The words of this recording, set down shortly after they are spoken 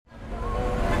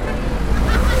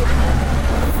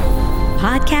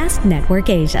Podcast Network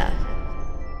Asia. A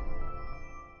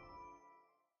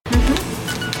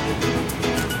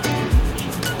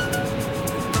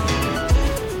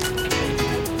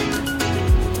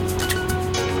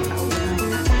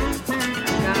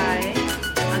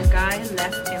guy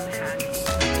left him hanging.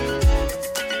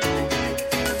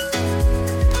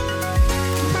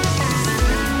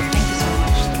 Thank you so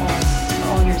much for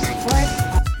all your support.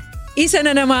 Isa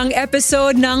na namang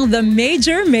episode ng The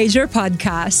Major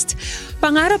Podcast.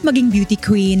 Pangarap maging beauty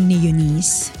queen ni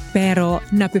Eunice, pero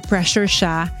napipressure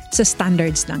siya sa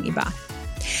standards ng iba.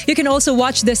 You can also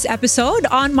watch this episode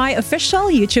on my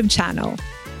official YouTube channel.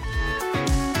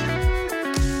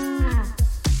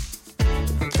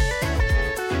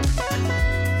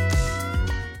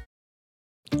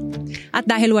 At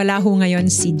dahil wala ho ngayon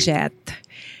si Jet,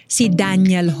 si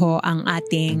Daniel ho ang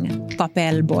ating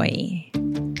papel boy.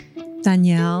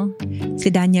 Daniel, si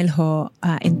Daniel ho,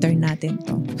 intern natin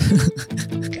to.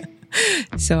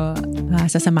 So,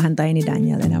 sasamahan tayo ni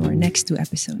Daniel in our next 2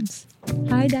 episodes.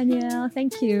 Hi Daniel,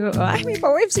 thank you. Ay, may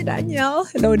pa-wave si Daniel.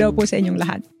 Hello daw po sa inyong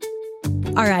lahat.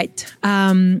 Alright,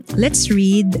 let's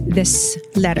read this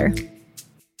letter.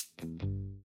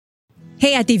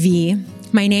 Hey Ate V,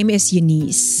 my name is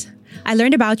Eunice. I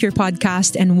learned about your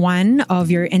podcast in one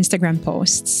of your Instagram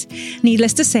posts.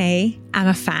 Needless to say, I'm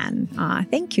a fan.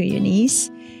 Thank you, Eunice.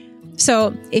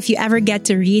 So, if you ever get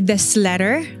to read this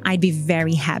letter, I'd be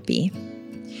very happy.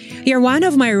 You're one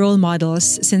of my role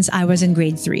models since I was in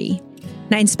grade 3.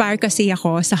 Na-inspire kasi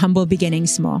ako sa humble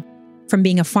beginnings mo. From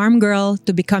being a farm girl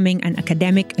to becoming an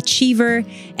academic achiever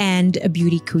and a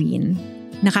beauty queen.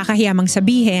 Nakakahiyamang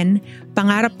sabihin,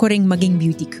 pangarap ko ring maging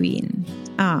beauty queen.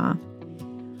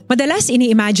 Madalas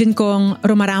ini-imagine kong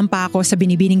rumarampa ako sa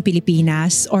Binibining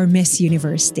Pilipinas or Miss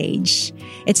Universe stage.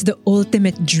 It's the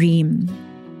ultimate dream.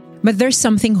 But there's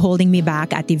something holding me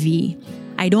back, Ate V.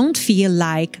 I don't feel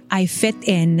like I fit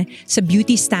in sa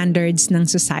beauty standards ng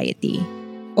society.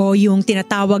 O yung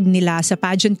tinatawag nila sa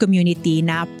pageant community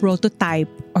na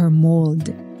prototype or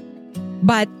mold.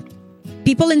 But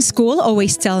people in school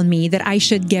always tell me that I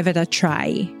should give it a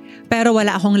try. Pero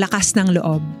wala akong lakas ng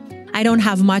loob. I don't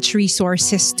have much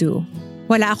resources to.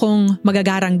 Wala akong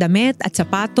magagarang damit at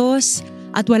sapatos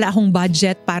at wala akong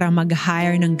budget para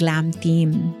mag-hire ng glam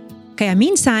team. Kaya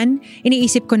minsan,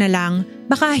 iniisip ko na lang,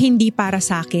 baka hindi para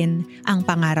sa akin ang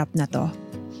pangarap na to.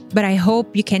 But I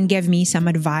hope you can give me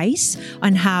some advice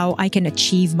on how I can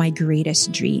achieve my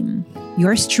greatest dream.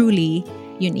 Yours truly,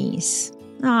 Eunice.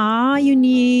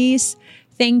 Eunice.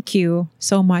 Thank you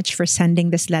so much for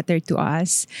sending this letter to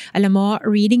us. Alam mo,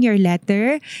 reading your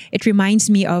letter, it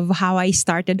reminds me of how I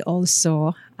started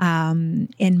also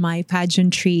in my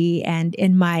pageantry and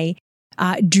in my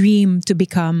dream to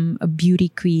become a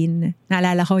beauty queen.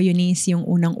 Naalala ko, Eunice, yung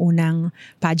unang-unang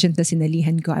pageant na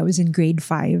sinalihan ko. I was in grade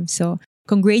 5. So,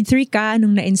 kung grade 3 ka,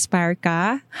 nung na-inspire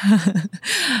ka,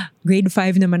 grade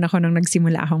 5 naman ako nung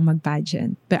nagsimula akong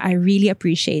mag-pageant. But I really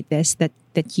appreciate this, that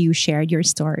you shared your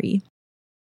story.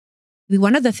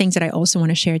 One of the things that I also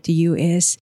want to share to you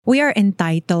is we are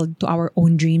entitled to our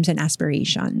own dreams and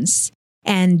aspirations.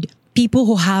 And people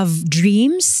who have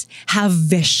dreams have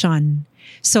vision.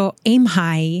 So aim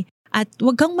high at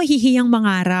wag kang mahihiyang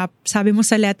mangarap. Sabi mo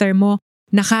sa letter mo,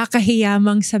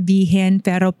 nakakahiyamang sabihin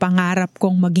pero pangarap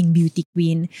kong maging beauty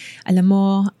queen. Alam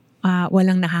mo,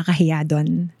 walang nakakahiya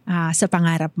doon sa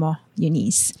pangarap mo,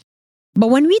 Eunice.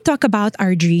 But when we talk about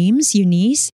our dreams,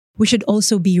 Eunice, we should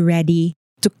also be ready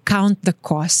to count the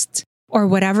cost or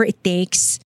whatever it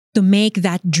takes to make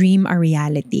that dream a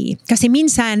reality. Kasi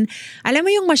minsan, alam mo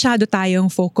yung masyado tayong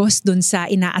focus dun sa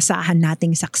inaasahan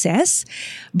nating success,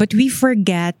 but we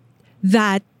forget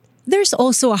that there's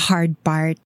also a hard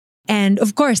part. And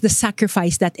of course, the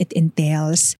sacrifice that it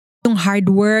entails. Yung hard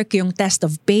work, yung test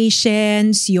of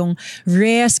patience, yung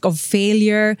risk of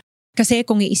failure. Kasi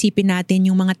kung iisipin natin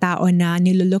yung mga tao na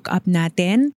nilolook up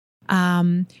natin,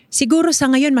 siguro sa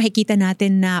ngayon makikita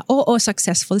natin na oo,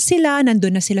 successful sila,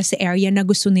 nandun na sila sa area na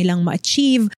gusto nilang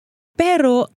ma-achieve,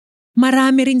 pero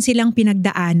marami rin silang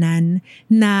pinagdaanan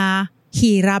na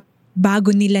hirap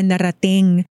bago nila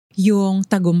narating yung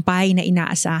tagumpay na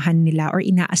inaasahan nila or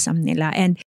inaasam nila.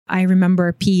 And I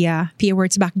remember Pia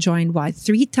Wurtzbach joined 3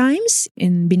 times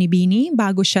in Binibini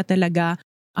bago siya talaga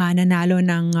nanalo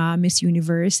ng Miss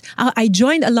Universe. I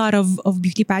joined a lot of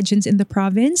beauty pageants in the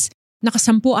province.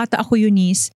 Nakasampu ata ako,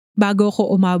 Eunice, bago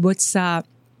ako umabot sa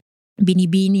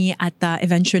Binibini at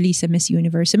eventually sa Miss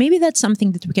Universe. So maybe that's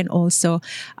something that we can also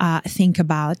think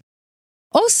about.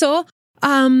 Also,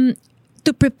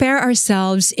 to prepare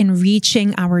ourselves in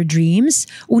reaching our dreams,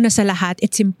 una sa lahat,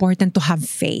 it's important to have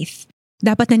faith.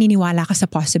 dapat naniniwala ka sa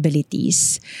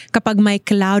possibilities. Kapag may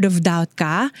cloud of doubt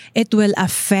ka, it will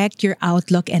affect your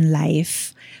outlook in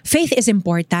life. Faith is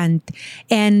important.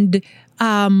 And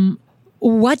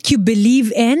what you believe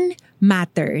in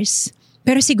matters.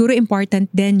 Pero siguro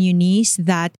important din, Eunice,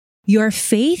 that your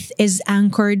faith is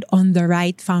anchored on the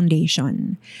right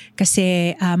foundation.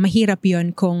 Kasi mahirap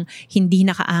yon kung hindi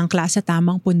nakaangkla sa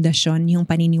tamang pundasyon yung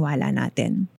paniniwala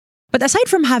natin. But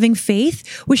aside from having faith,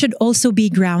 we should also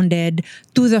be grounded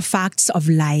to the facts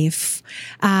of life.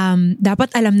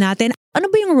 Dapat alam natin, ano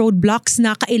ba yung roadblocks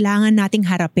na kailangan nating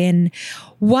harapin?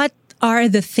 What are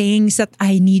the things that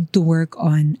I need to work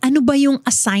on? Ano ba yung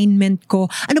assignment ko?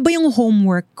 Ano ba yung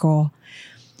homework ko?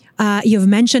 You've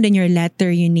mentioned in your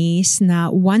letter, Eunice, na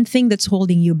one thing that's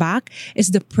holding you back is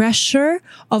the pressure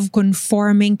of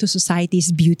conforming to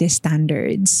society's beauty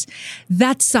standards.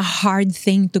 That's a hard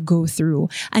thing to go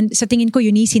through. And sa tingin ko,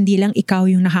 Eunice, hindi lang ikaw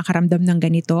yung nakakaramdam ng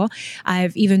ganito.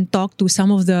 I've even talked to some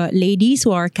of the ladies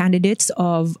who are candidates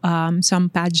of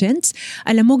some pageants.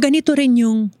 Alam mo, ganito rin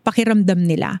yung pakiramdam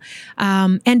nila.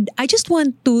 And I just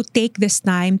want to take this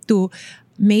time to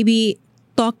maybe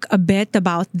talk a bit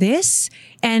about this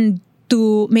and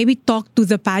to maybe talk to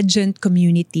the pageant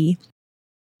community.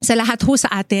 Sa lahat ho sa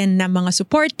atin na mga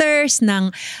supporters ng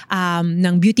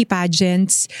beauty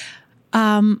pageants,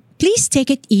 please take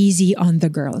it easy on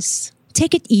the girls.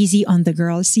 Take it easy on the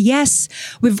girls. Yes,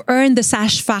 we've earned the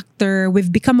sash factor.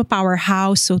 We've become a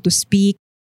powerhouse, so to speak.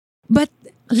 But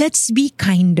let's be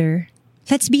kinder.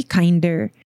 Let's be kinder.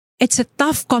 It's a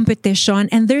tough competition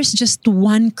and there's just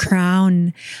one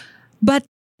crown. But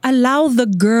allow the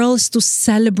girls to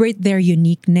celebrate their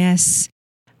uniqueness.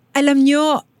 Alam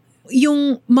nyo,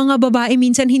 yung mga babae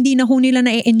minsan hindi na ho nila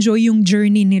na-enjoy yung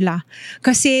journey nila.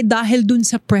 Kasi dahil dun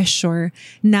sa pressure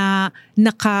na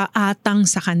nakaatang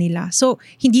sa kanila. So,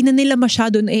 hindi na nila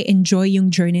masyado na-enjoy yung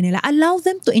journey nila. Allow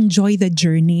them to enjoy the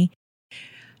journey.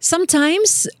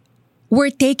 Sometimes,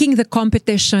 we're taking the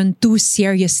competition too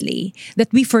seriously that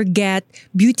we forget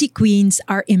beauty queens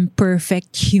are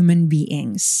imperfect human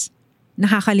beings.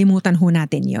 Nakakalimutan ho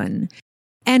natin yon.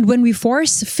 And when we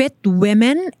force fit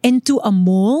women into a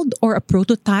mold or a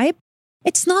prototype,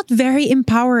 it's not very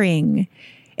empowering.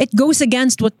 It goes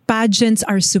against what pageants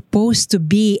are supposed to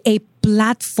be, a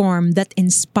platform that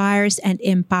inspires and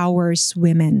empowers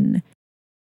women.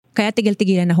 Kaya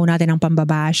tigil-tigilan na ho natin ang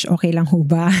pambabash. Okay lang ho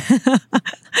ba?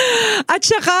 At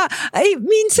saka,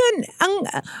 minsan, ang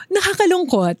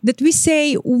nakakalungkot that we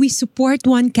say we support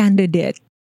one candidate.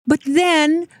 But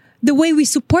then, the way we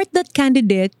support that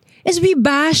candidate is we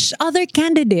bash other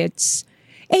candidates.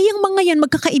 Yung mga yan,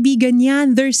 magkakaibigan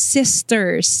yan. They're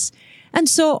sisters. And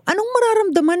so, anong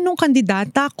mararamdaman ng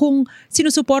kandidata kung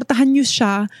sinusuportahan niyo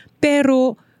siya,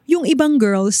 pero yung ibang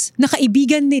girls, na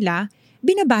kaibigan nila,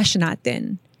 binabash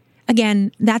natin. Again,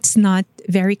 that's not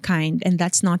very kind and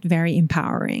that's not very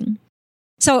empowering.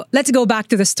 So, let's go back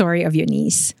to the story of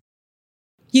Eunice.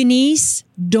 Eunice,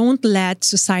 don't let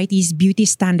society's beauty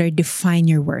standard define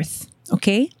your worth.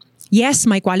 Okay? Yes,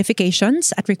 my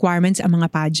qualifications at requirements ang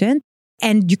mga pageant,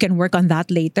 and you can work on that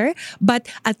later.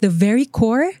 But at the very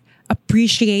core,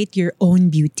 appreciate your own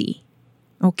beauty.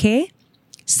 Okay?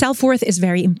 Self-worth is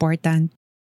very important.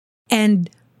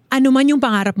 And ano man yung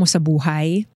pangarap mo sa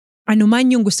buhay, ano man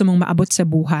yung gusto mong maabot sa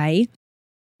buhay,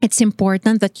 it's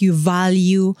important that you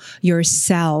value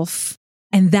yourself.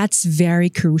 And that's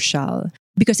very crucial.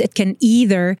 Because it can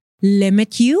either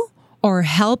limit you or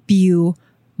help you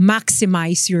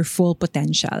maximize your full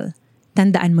potential.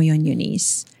 Tandaan mo yon,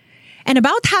 Eunice. And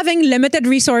about having limited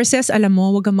resources, alam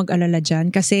mo, huwag kang mag-alala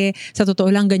dyan. Kasi sa totoo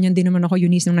lang, ganyan din naman ako,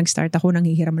 Eunice, nung nag-start ako,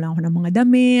 nanghihiram lang ako ng mga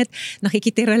damit,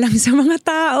 nakikitira lang sa mga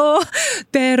tao.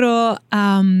 Pero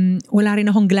wala rin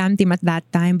akong glam team at that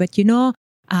time. But you know,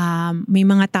 may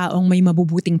mga taong may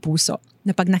mabubuting puso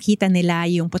na pag nakita nila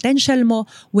yung potential mo,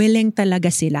 willing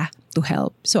talaga sila to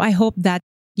help. So I hope that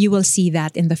you will see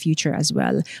that in the future as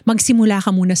well. Magsimula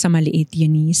ka muna sa maliit,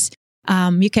 Eunice.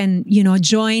 You can,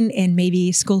 join in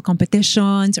maybe school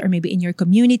competitions or maybe in your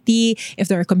community, if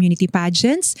there are community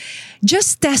pageants.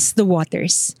 Just test the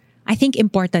waters. I think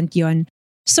important yon.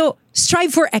 So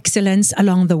strive for excellence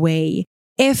along the way.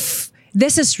 If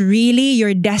this is really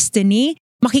your destiny,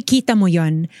 makikita mo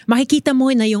yon. Makikita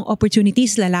mo na yung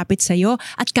opportunities lalapit sa'yo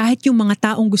at kahit yung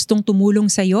mga taong gustong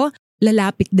tumulong sa'yo,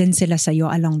 lalapit din sila sa'yo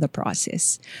along the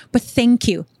process. But thank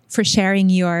you for sharing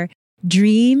your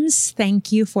dreams. Thank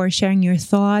you for sharing your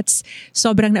thoughts.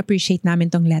 Sobrang na-appreciate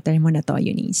namin tong letter mo na to,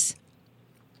 Eunice.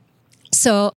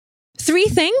 So, 3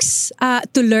 things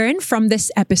to learn from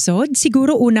this episode.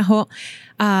 Siguro una ho,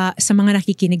 sa mga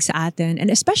nakikinig sa atin,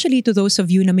 and especially to those of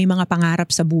you na may mga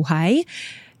pangarap sa buhay,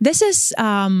 this is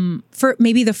for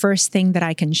maybe the first thing that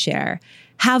I can share.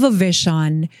 Have a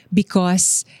vision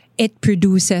because it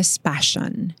produces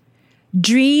passion.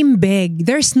 Dream big.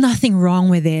 There's nothing wrong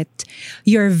with it.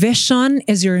 Your vision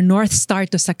is your North Star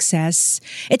to success.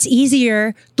 It's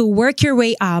easier to work your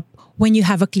way up when you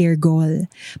have a clear goal.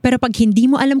 Pero pag hindi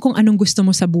mo alam kung anong gusto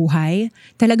mo sa buhay,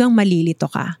 talagang malilito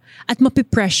ka at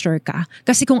mapipressure ka.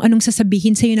 Kasi kung anong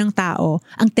sasabihin sa'yo ng tao,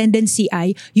 ang tendency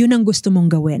ay yun ang gusto mong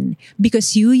gawin.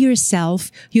 Because you yourself,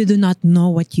 you do not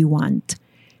know what you want.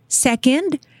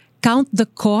 Second, count the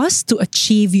cost to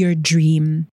achieve your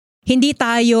dream. Hindi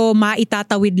tayo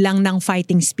maitatawid lang ng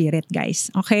fighting spirit,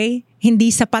 guys. Okay? Hindi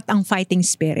sapat ang fighting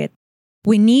spirit.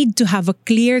 We need to have a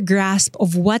clear grasp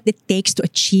of what it takes to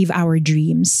achieve our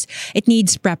dreams. It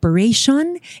needs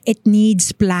preparation. It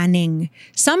needs planning.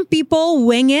 Some people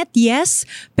wing it, yes,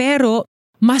 pero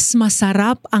mas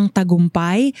masarap ang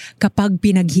tagumpay kapag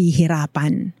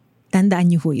pinaghihirapan. Tandaan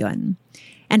niyo ho yun.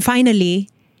 And finally,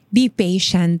 be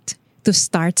patient to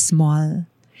start small.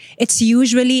 It's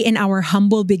usually in our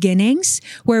humble beginnings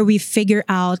where we figure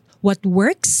out what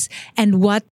works and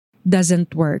what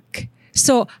doesn't work.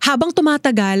 So, habang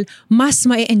tumatagal, mas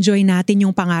ma-enjoy natin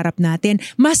yung pangarap natin,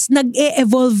 mas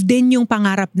nag-e-evolve din yung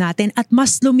pangarap natin, at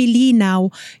mas lumilinaw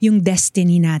yung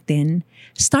destiny natin.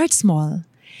 Start small.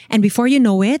 And before you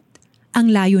know it,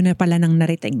 ang layo na pala ng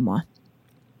narating mo.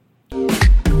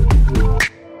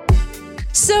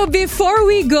 So before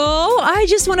we go, I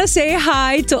just want to say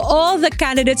hi to all the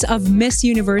candidates of Miss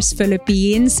Universe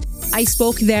Philippines. I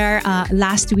spoke there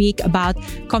last week about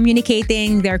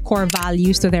communicating their core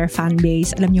values to their fan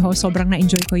base. Alam niyo ho, sobrang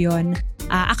na-enjoy ko yon.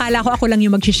 Akala ko ako lang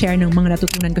yung mag-share ng mga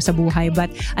natutunan ko sa buhay, but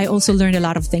I also learned a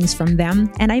lot of things from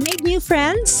them. And I made new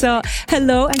friends. So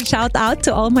hello and shout out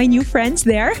to all my new friends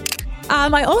there.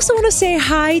 I also want to say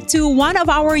hi to one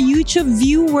of our YouTube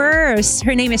viewers.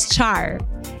 Her name is Char.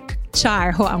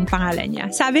 Char ho ang pangalan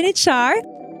niya. Sabi ni Char,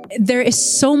 there is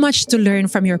so much to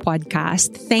learn from your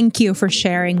podcast. Thank you for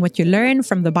sharing what you learn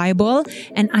from the Bible,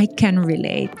 and I can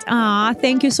relate.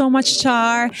 Thank you so much,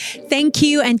 Char. Thank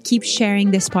you, and keep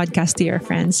sharing this podcast to your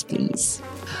friends, please.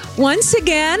 Once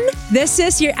again, this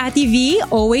is your Ate V,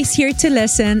 always here to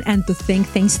listen and to think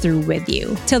things through with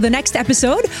you. Till the next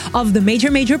episode of the Major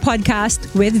Podcast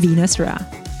with Venus Ra.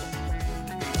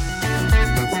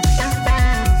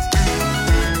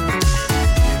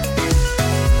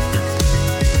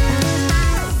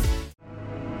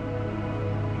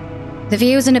 The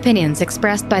views and opinions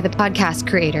expressed by the podcast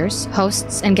creators,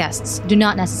 hosts, and guests do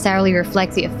not necessarily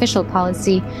reflect the official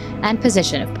policy and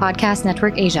position of Podcast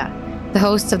Network Asia, the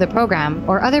hosts of the program,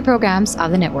 or other programs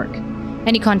of the network.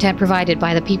 Any content provided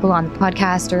by the people on the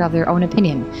podcast are of their own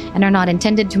opinion and are not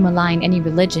intended to malign any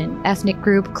religion, ethnic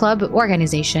group, club,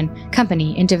 organization,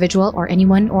 company, individual, or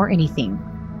anyone or anything.